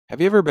Have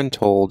you ever been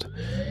told,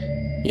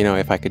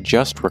 if I could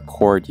just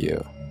record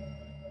you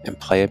and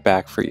play it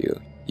back for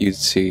you, you'd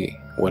see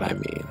what I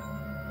mean?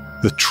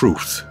 The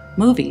truth.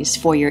 Movies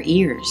for your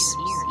ears.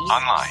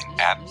 Online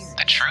at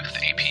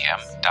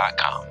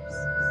thetruthapm.com.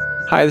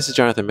 Hi, this is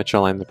Jonathan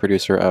Mitchell. I'm the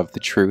producer of The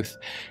Truth,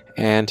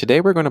 and today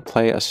we're going to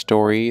play a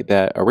story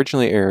that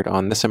originally aired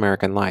on This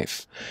American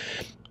Life.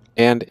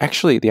 And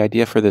actually, the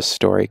idea for this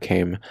story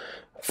came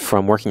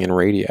from working in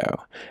radio.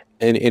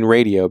 In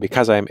radio,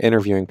 because I'm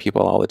interviewing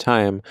people all the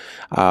time,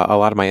 a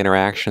lot of my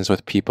interactions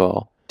with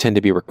people tend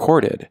to be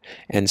recorded.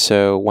 And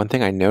so one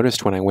thing I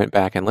noticed when I went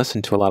back and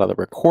listened to a lot of the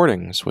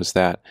recordings was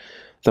that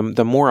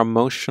the more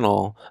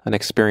emotional an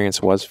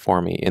experience was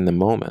for me in the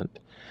moment,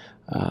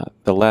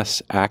 the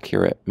less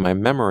accurate my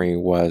memory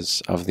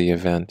was of the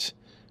event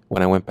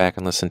when I went back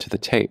and listened to the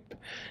tape.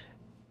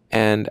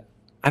 And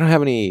I don't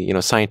have any,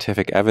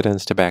 scientific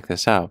evidence to back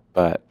this up,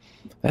 but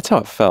that's how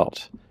it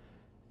felt.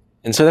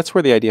 And so that's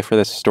where the idea for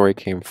this story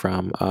came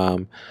from.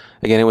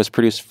 Again, it was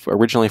produced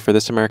originally for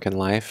This American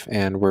Life,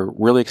 and we're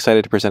really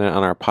excited to present it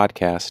on our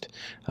podcast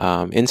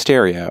in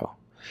stereo.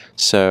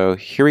 So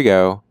here we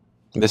go.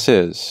 This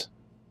is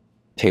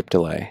Tape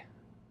Delay.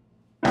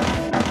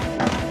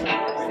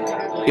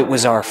 It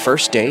was our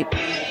first date.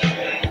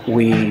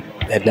 We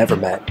had never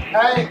met.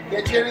 Hey,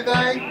 get you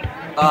anything?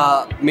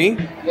 Me?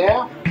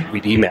 Yeah?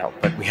 We'd emailed,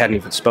 but we hadn't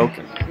even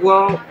spoken.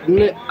 Well,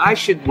 I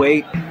should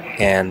wait.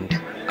 And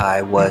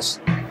I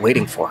was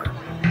waiting for her.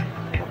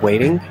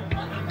 Waiting,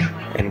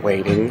 and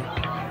waiting,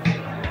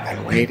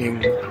 and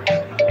waiting.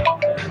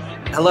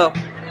 Hello.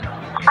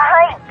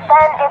 Hi,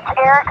 Ben, it's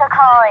Erica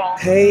calling.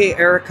 Hey,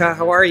 Erica,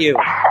 how are you?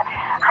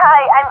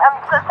 Hi, I'm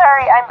so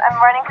sorry. I'm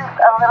running just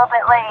a little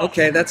bit late.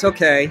 Okay, that's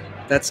okay.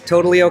 That's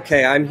totally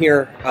okay. I'm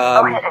here.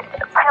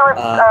 Tulip's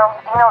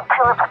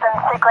been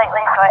sick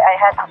lately, so I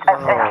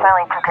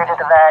finally took her to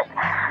the vet.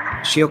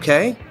 Is she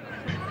okay?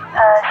 She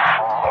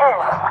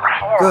is.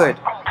 Good.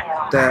 Thank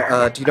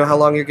you. Do you know how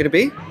long you're going to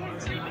be? Look,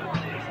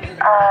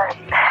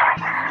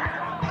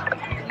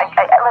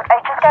 I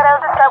just got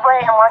out of the subway.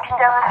 I'm walking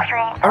down the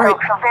street. All right.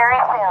 So very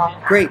soon.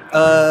 Great.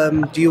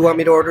 Do you want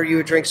me to order you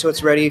a drink so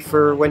it's ready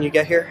for when you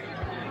get here?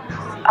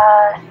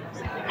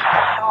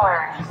 Sure.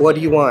 What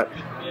do you want? Do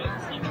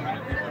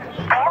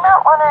you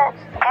not want to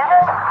do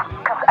this?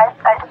 Because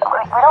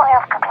we don't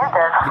have to do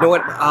this. You know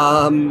what?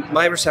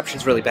 My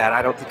reception's really bad.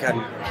 I don't think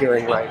I'm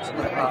hearing right.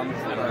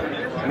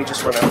 Let me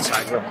just run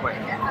outside real quick.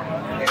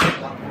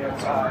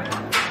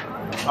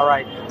 All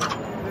right.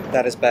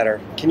 That is better.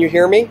 Can you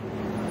hear me?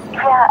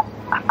 Yeah.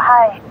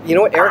 Hi. You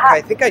know what, Erica?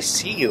 I think I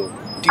see you.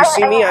 Do you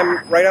see me?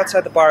 I'm right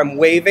outside the bar. I'm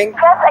waving.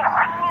 Yes, I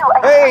see you.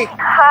 Hey.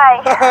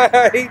 Hi.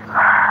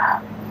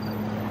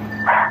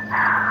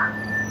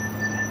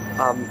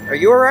 Hi. Are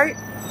you all right?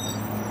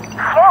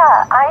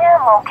 Yeah, I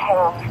am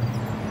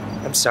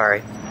okay. I'm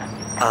sorry.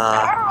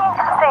 I didn't mean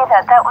to say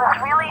that. That was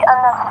really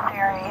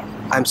unnecessary.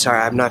 I'm sorry.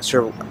 I'm not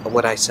sure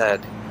what I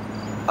said,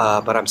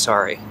 but I'm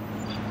sorry.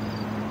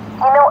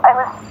 I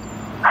was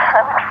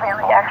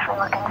really actually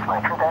looking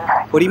forward to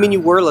this. What do you mean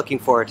you were looking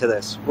forward to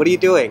this? What are you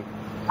doing?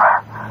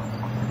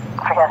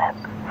 Forget it.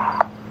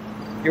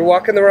 You're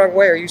walking the wrong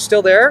way. Are you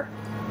still there?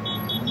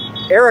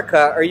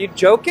 Erica, are you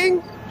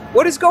joking?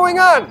 What is going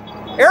on?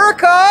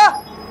 Erica!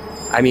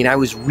 I mean, I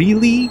was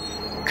really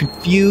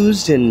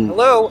confused and...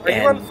 Hello? Are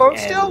you on the phone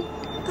still?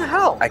 What the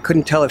hell? I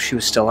couldn't tell if she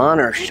was still on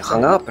or if she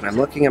hung up, and I'm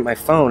looking at my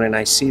phone and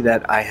I see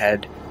that I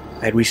had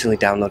recently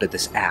downloaded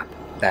this app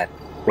that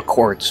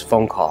records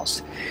phone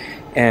calls.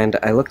 And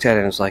I looked at it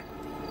and was like,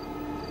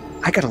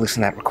 I gotta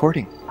listen to that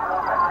recording.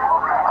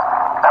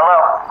 Hello?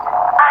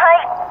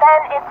 Hi,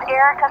 Ben, it's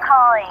Erica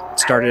calling. It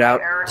started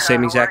out the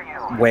same exact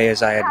way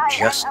as I had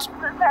just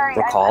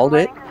recalled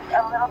it.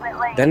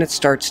 Then it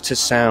starts to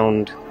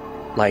sound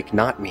like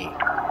not me. Do you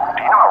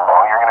know how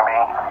long you're gonna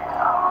be?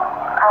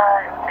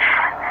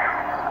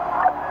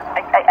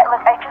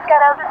 Look, I just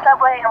got out of the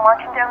subway. I'm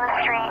walking down the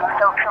street,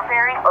 so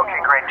very soon. Okay,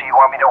 great. Do you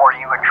want me to order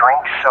you a drink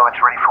so it's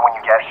ready for when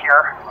you get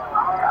here?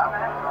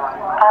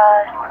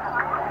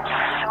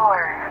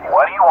 Sure.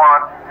 What do you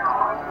want?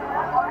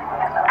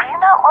 Do you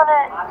not want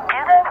to do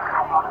this?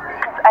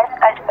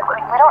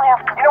 Because we don't have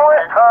to. You know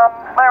what?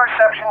 My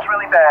reception's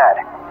really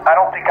bad. I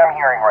don't think I'm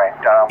hearing right.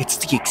 It's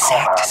the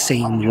exact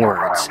same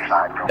words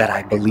that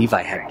I believe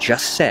I had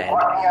just said,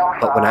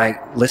 but when I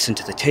listened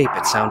to the tape,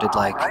 it sounded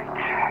like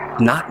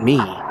not me,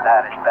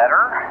 That is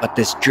better. but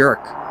this jerk.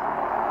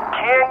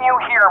 Can you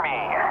hear me?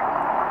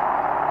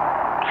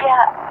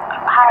 Yeah.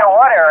 Hi. You know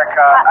what,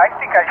 Erica? I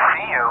think I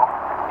see you.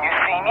 You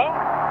see me?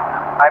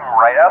 I'm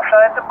right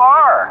outside the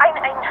bar.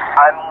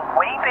 I'm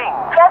waving.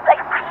 Yes, I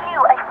see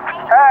you. I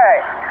see you. Hey.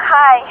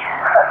 Hi.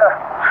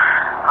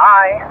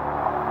 Hi.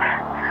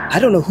 I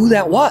don't know who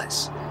that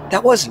was.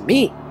 That wasn't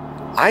me.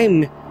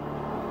 I'm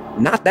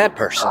not that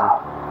person. I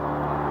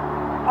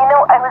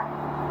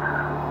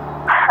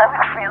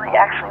was really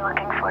actually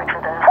looking forward to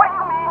this. What do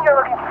you mean you're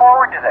looking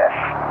forward to this?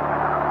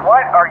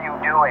 What are you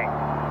doing?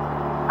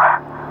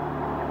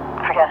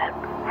 Forget it.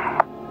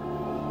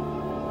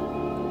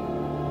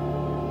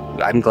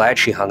 I'm glad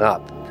she hung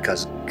up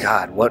because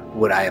God, what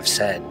would I have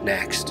said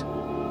next?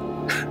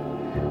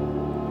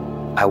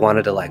 I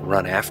wanted to, like,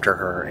 run after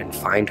her and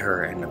find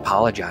her and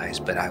apologize,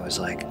 but I was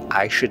like,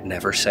 I should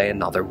never say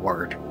another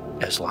word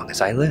as long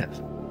as I live.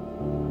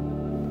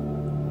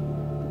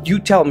 You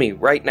tell me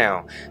right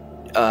now,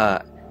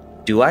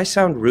 do I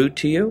sound rude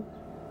to you?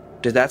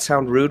 Did that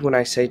sound rude when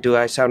I say, do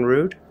I sound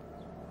rude?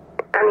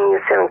 Honey,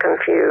 you sound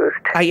confused.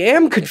 I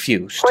am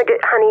confused. Like,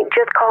 honey,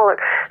 just call her.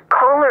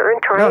 Call her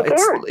and try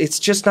again. It's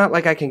just not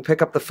like I can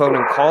pick up the phone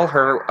and call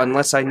her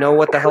unless I know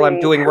what the hell I'm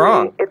doing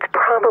wrong. It's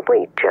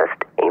probably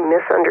just a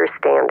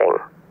misunderstanding.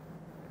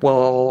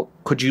 Well,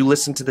 could you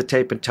listen to the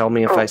tape and tell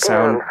me if I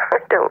sound... Dan, I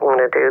don't want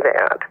to do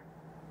that.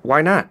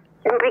 Why not?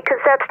 Because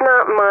that's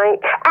not my...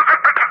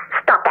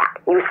 Stop that.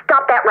 You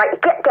stop that right.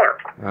 Get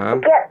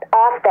down. Get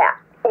off that.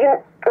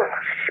 Oh,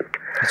 shoot.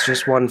 It's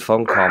just one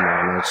phone call,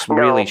 Mom. It's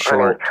really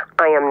short. Honey,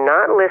 I am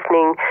not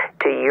listening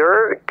to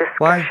your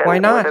discussion Why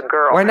not? with a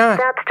girl. Why not?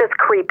 That's just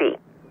creepy.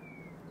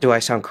 Do I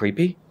sound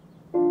creepy?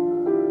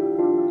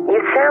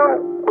 You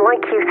sound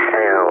like you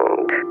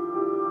sound.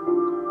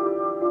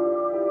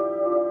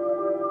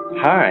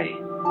 Hi.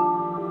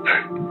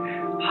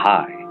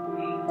 Hi.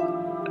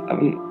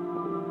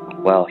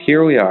 Well,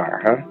 here we are,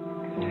 huh?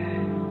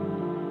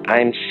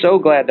 I'm so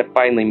glad to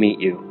finally meet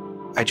you.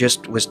 I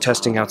just was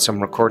testing out some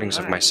recordings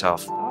of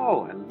myself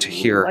to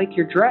hear like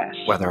your dress.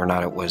 whether or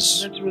not it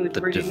was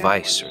the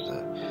device or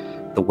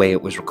the way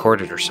it was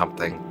recorded or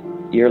something.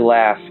 Your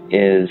laugh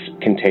is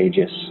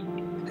contagious.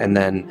 And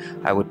then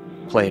I would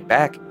play it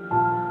back.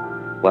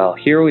 Well,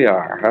 here we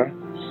are, huh?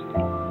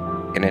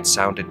 And it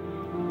sounded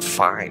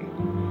fine.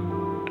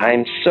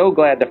 I'm so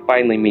glad to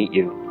finally meet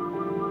you.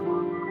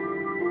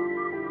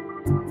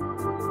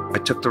 I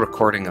took the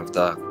recording of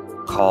the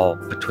call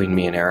between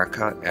me and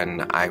Erica,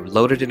 and I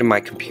loaded it in my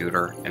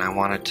computer, and I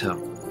wanted to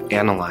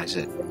analyze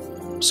it.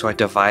 So I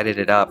divided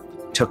it up,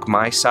 took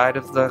my side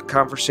of the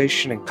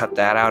conversation and cut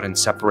that out and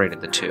separated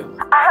the two.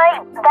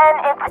 Hi, Ben,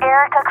 it's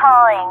Erica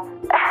calling.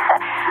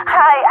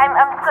 Hi, I'm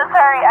so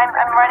sorry.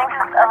 I'm running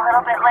just a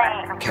little bit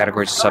late.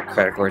 Categories and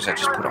subcategories, I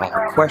just put all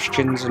her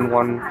questions in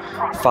one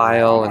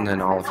file, and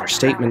then all of her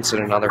statements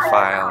in another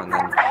file, and then...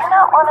 Do you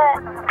not want to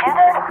do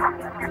this?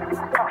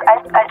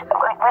 Because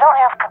we don't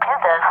have to do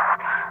this.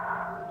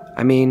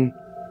 I mean,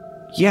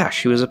 yeah,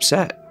 she was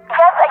upset. Yes,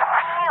 I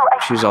see you.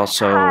 She was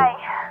also Hi.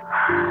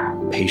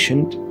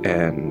 patient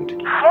and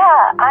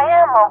Yeah, I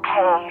am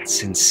okay.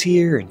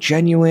 sincere and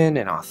genuine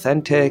and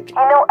authentic. You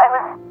know, I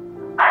was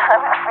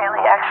really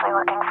actually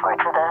looking forward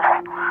to this.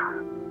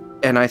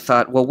 And I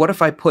thought, well, what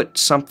if I put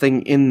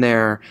something in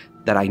there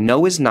that I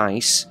know is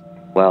nice?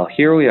 Well,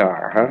 here we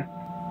are, huh?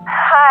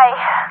 Hi.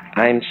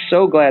 I'm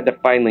so glad to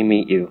finally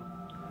meet you.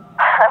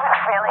 I was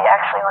really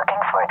actually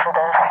looking forward to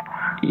this.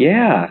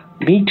 Yeah,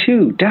 me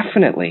too,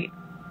 definitely.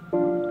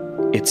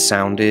 It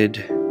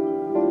sounded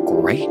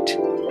great.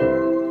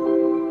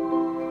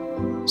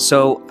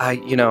 So I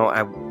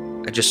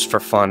just for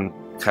fun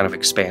kind of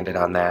expanded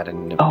on that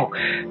and... Oh,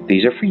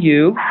 these are for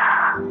you.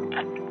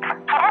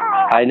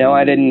 I know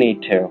I didn't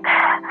need to.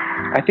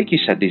 I think you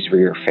said these were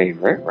your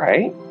favorite,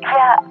 right?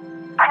 Yeah,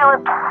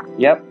 Philip.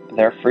 Yep,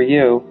 they're for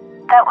you.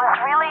 That was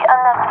really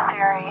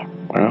unnecessary.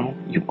 Well,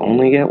 you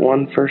only get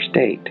one first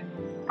date. Do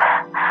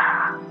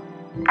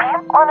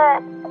you want to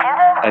do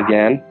this?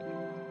 Again?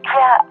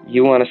 Yeah.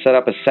 You want to set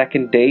up a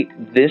second date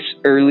this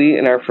early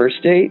in our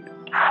first date?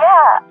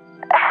 Yeah.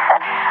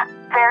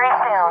 Very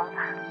soon.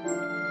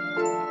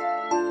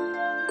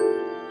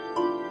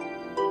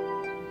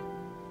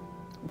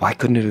 Why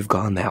couldn't it have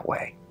gone that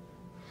way?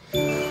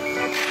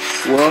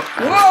 Whoa.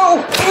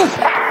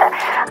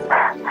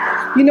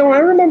 You know, I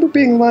remember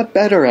being a lot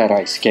better at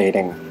ice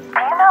skating. Do you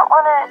not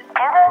want to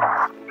do this?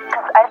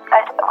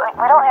 Because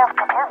we don't have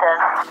to do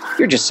this.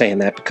 You're just saying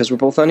that because we're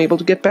both unable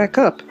to get back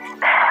up.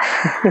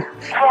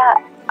 Yeah.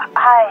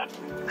 Hi.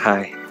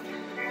 Hi.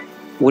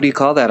 What do you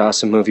call that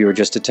awesome move you were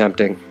just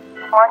attempting?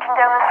 Walking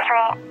down the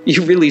street.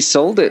 You really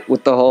sold it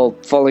with the whole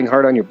falling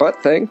hard on your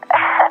butt thing.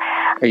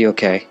 Are you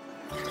okay?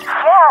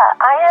 Yeah,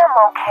 I am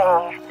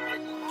okay.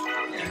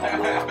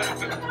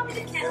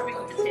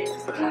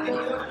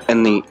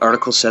 And the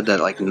article said that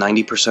like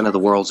 90% of the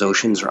world's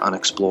oceans are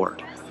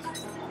unexplored.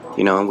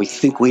 You know, and we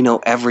think we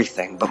know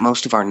everything, but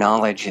most of our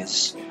knowledge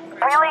is...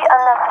 Really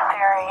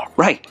unnecessary.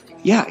 Right.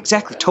 Yeah,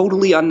 exactly.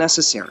 Totally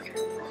unnecessary.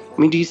 I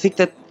mean, do you think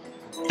that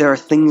there are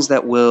things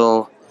that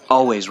will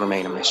always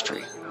remain a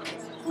mystery?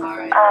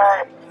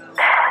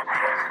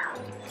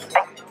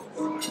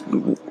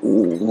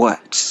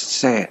 What?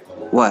 Say it.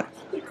 What?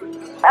 I'm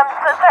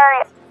so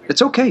sorry.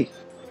 It's okay.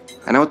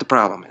 I know what the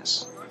problem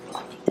is.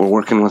 We're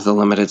working with a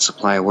limited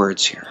supply of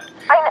words here.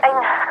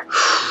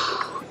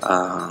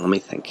 Let me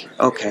think.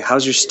 Okay,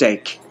 how's your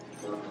steak?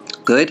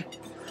 Good?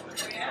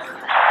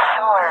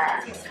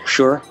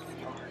 Sure.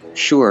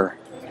 Sure?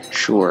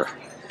 Sure.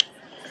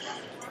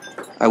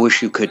 I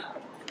wish you could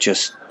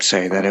just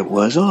say that it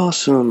was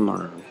awesome,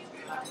 or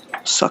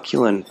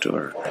succulent,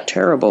 or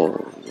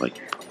terrible,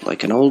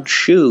 like an old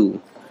shoe.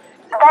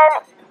 Ben,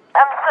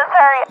 I'm so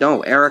sorry.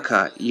 No,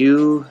 Erica,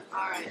 you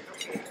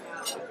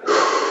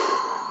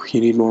You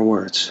need more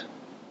words.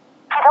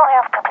 You don't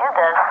have to do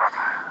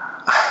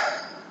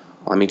this.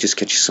 Let me just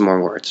get you some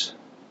more words.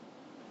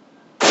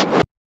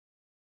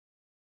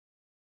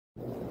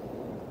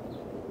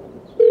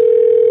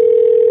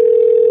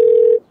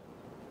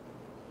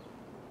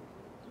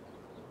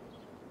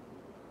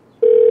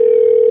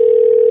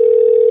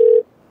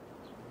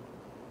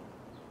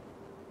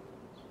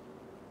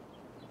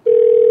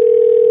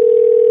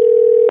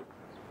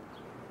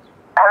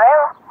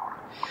 Hello?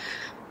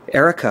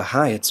 Erica,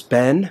 hi, it's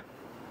Ben.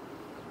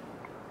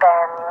 Ben.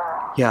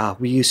 Yeah,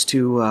 we used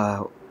to,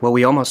 well,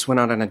 we almost went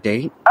out on a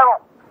date. Oh,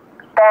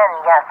 Ben,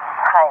 yes.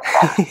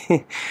 Hi,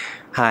 Ben.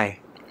 Hi.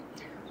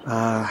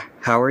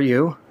 How are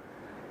you?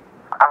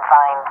 I'm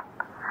fine.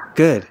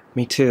 Good,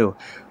 me too.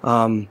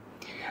 I'm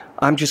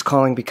just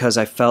calling because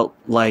I felt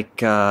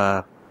like,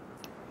 I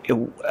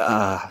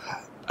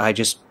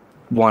just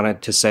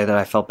wanted to say that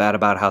I felt bad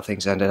about how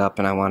things ended up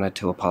and I wanted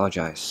to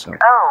apologize, so.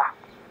 Oh,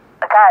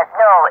 God,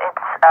 no,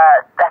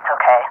 that's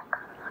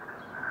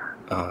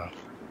okay.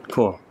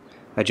 Cool.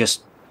 I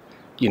just,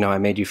 I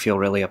made you feel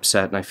really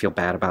upset and I feel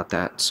bad about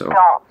that, so Don't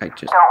worry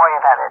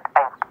about it.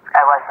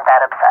 I wasn't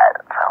that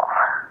upset, so.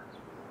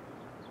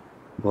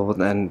 Well,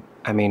 then,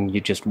 I mean,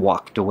 you just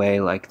walked away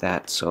like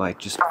that, so I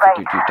just Right.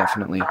 figured you're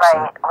definitely upset.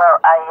 Right, well,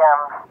 I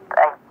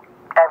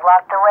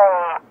walked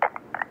away.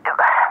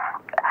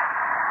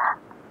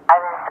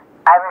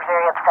 I was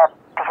very upset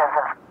because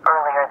of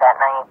earlier that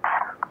night,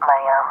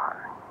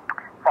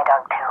 my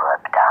dog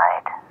Tulip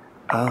died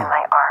Oh. in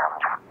my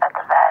arms at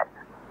the vet.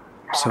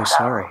 So And,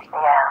 sorry.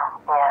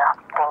 Yeah,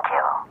 thank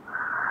you.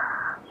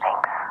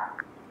 Thanks.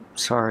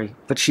 Sorry.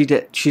 But she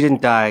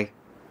didn't die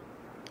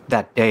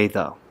that day,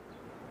 though.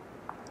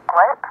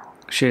 What?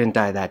 She didn't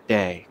die that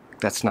day.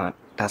 That's not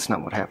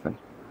what happened.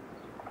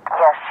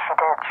 Yes, she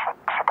did.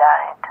 She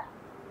died.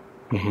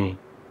 Mm-hmm.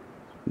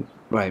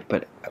 Right,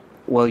 but,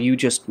 well, you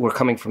just were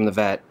coming from the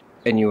vet,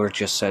 and you were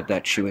just said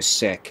that she was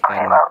sick.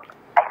 Okay, well,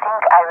 I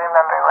think I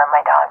remember when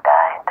my dog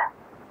died.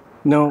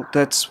 No,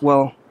 that's,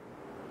 well,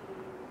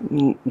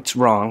 it's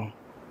wrong,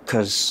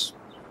 because,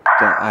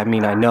 I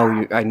mean, I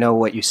know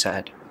what you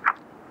said.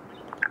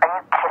 Are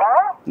you kidding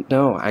me?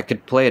 No, I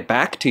could play it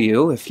back to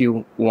you if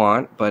you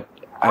want, but,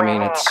 I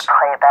mean, it's... Play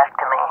it back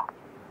to me.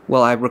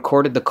 Well, I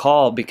recorded the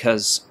call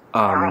because,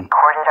 You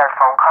recorded our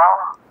phone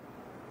call?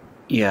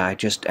 yeah, I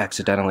just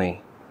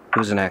accidentally, it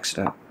was an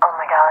accident. Oh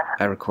my God.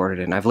 I recorded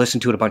it, and I've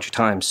listened to it a bunch of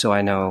times, so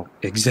I know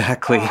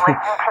exactly You listened to it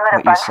a what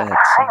you bunch said. of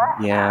times?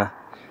 So, yeah,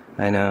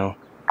 I know.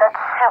 That's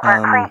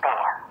super creepy.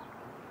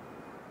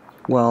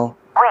 Well,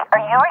 Wait, are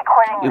you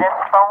recording this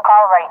phone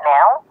call right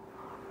now?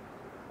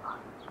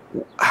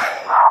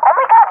 Oh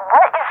my God,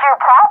 what is your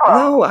problem?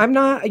 no, I'm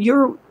not,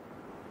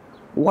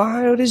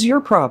 what is your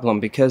problem?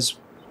 Because,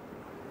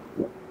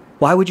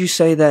 why would you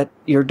say that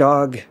your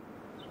dog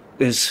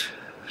is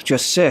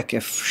just sick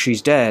if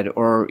she's dead,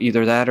 or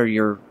either that or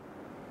you're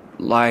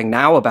lying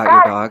now about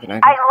your dog? And I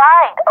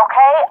lied,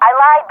 okay? I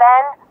lied,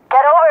 Ben.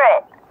 Get over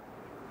it.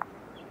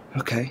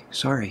 Okay,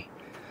 sorry.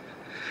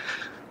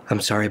 I'm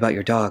sorry about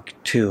your dog,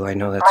 too. I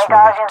know that's My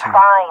really dog is terrible.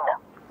 fine.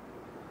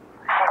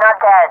 She's not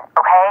dead,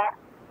 okay?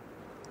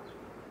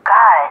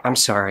 God. I'm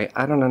sorry.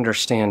 I don't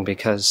understand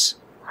because...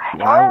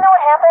 You want to know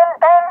what happened,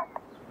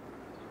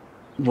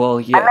 Ben? Well,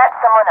 I yeah. met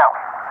someone else.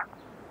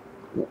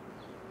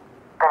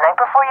 The night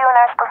before you and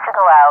I were supposed to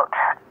go out,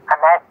 I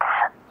met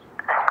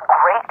this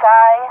great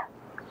guy,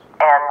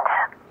 and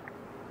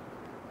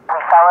we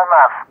fell in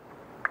love.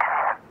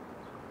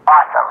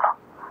 Awesome.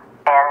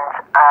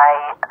 And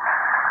I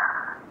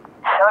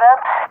showed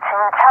up to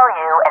tell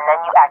you, and then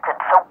you acted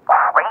so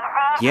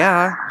crazy.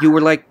 Yeah, you were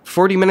like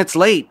 40 minutes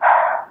late.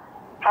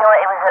 You know what,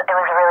 it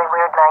was a really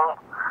weird night,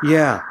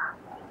 Yeah.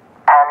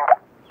 and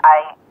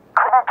I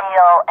couldn't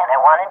deal, and I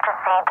wanted to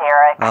see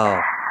Derek.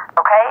 Oh.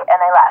 Okay,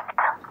 and I left.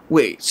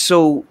 Wait,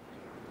 so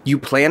you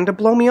planned to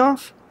blow me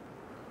off?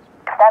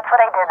 If that's what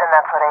I did, then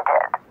that's what I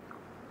did.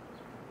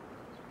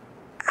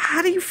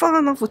 How do you fall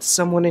in love with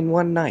someone in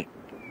one night?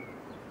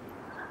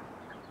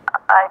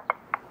 I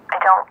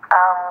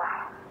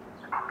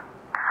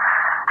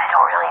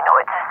don't really know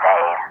what to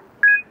say.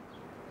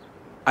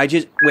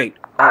 Wait.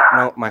 Oh,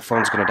 no, my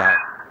phone's gonna die.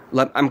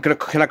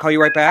 Can I call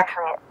you right back?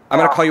 Actually, I'm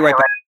gonna call you right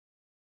back.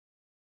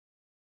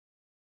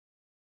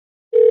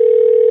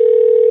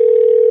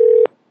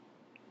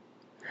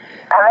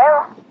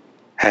 Hello?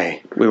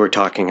 Hey, we were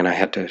talking and I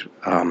had to,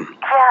 Yeah,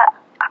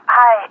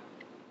 hi.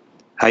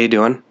 How you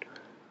doing?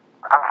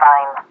 I'm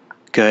fine.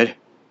 Good.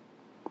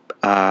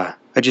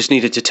 I just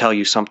needed to tell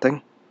you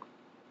something.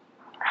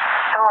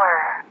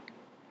 Sure.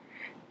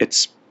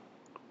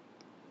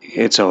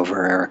 It's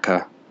over,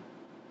 Erica.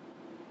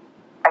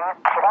 Are you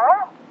kidding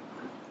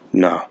me?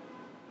 No.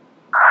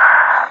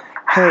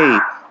 Hey,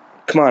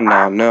 come on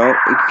now, no.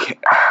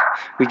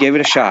 We gave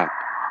it a shot,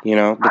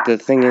 but the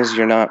thing is,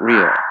 you're not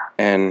real.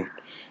 And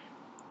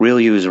real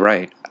you is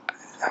right.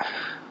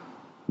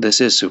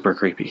 This is super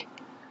creepy.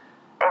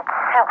 It's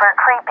super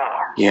creepy.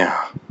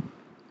 Yeah.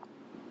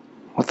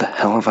 What the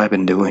hell have I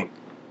been doing?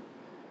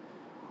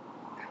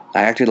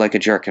 I acted like a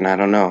jerk, and I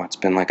don't know. It's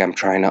been like I'm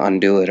trying to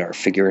undo it or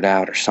figure it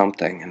out or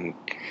something. And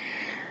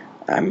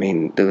I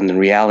mean, the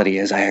reality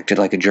is I acted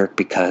like a jerk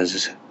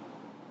because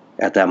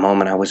at that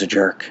moment I was a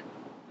jerk.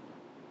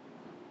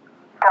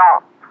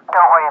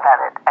 Don't worry about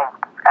it.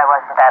 I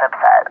wasn't that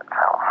upset,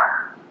 so...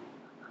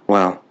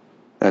 Well,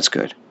 that's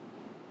good.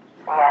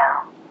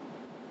 Yeah.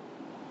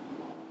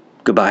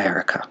 Goodbye,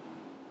 Erica.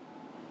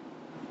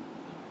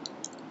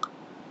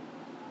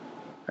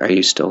 Are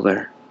you still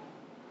there?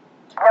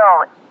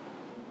 No.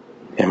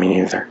 Yeah, me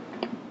neither.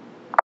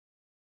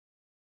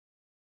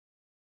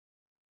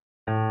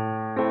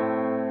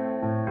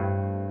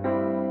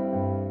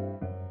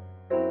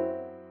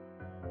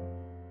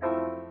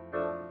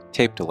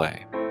 Tape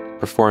delay,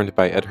 performed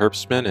by Ed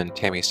Herbstman and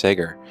Tami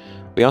Sagher.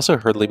 We also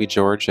heard Libby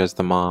George as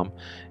the mom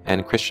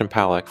and Christian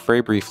Paluck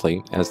very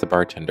briefly as the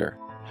bartender.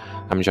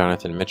 I'm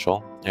Jonathan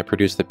Mitchell. I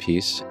produced the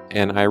piece,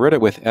 and I wrote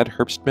it with Ed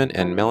Herbstman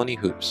and Melanie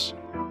Hoops.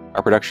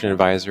 Our production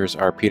advisors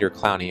are Peter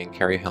Clowney and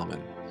Kerrie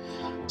Hillman.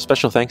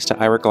 Special thanks to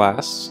Ira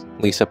Glass,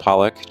 Lisa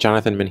Pollack,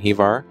 Jonathan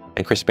Menjivar,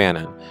 and Chris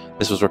Bannon.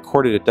 This was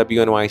recorded at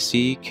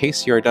WNYC,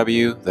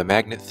 KCRW, the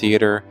Magnet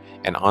Theater,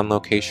 and on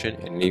location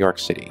in New York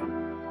City.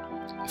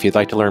 If you'd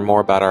like to learn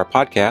more about our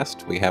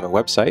podcast, we have a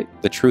website,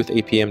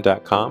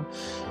 thetruthapm.com.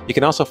 You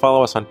can also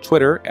follow us on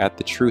Twitter at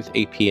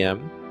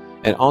thetruthapm,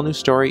 and All New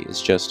Story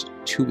is just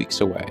 2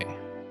 weeks away.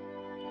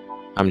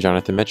 I'm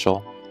Jonathan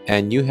Mitchell,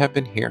 and you have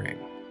been hearing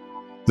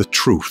The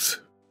truth.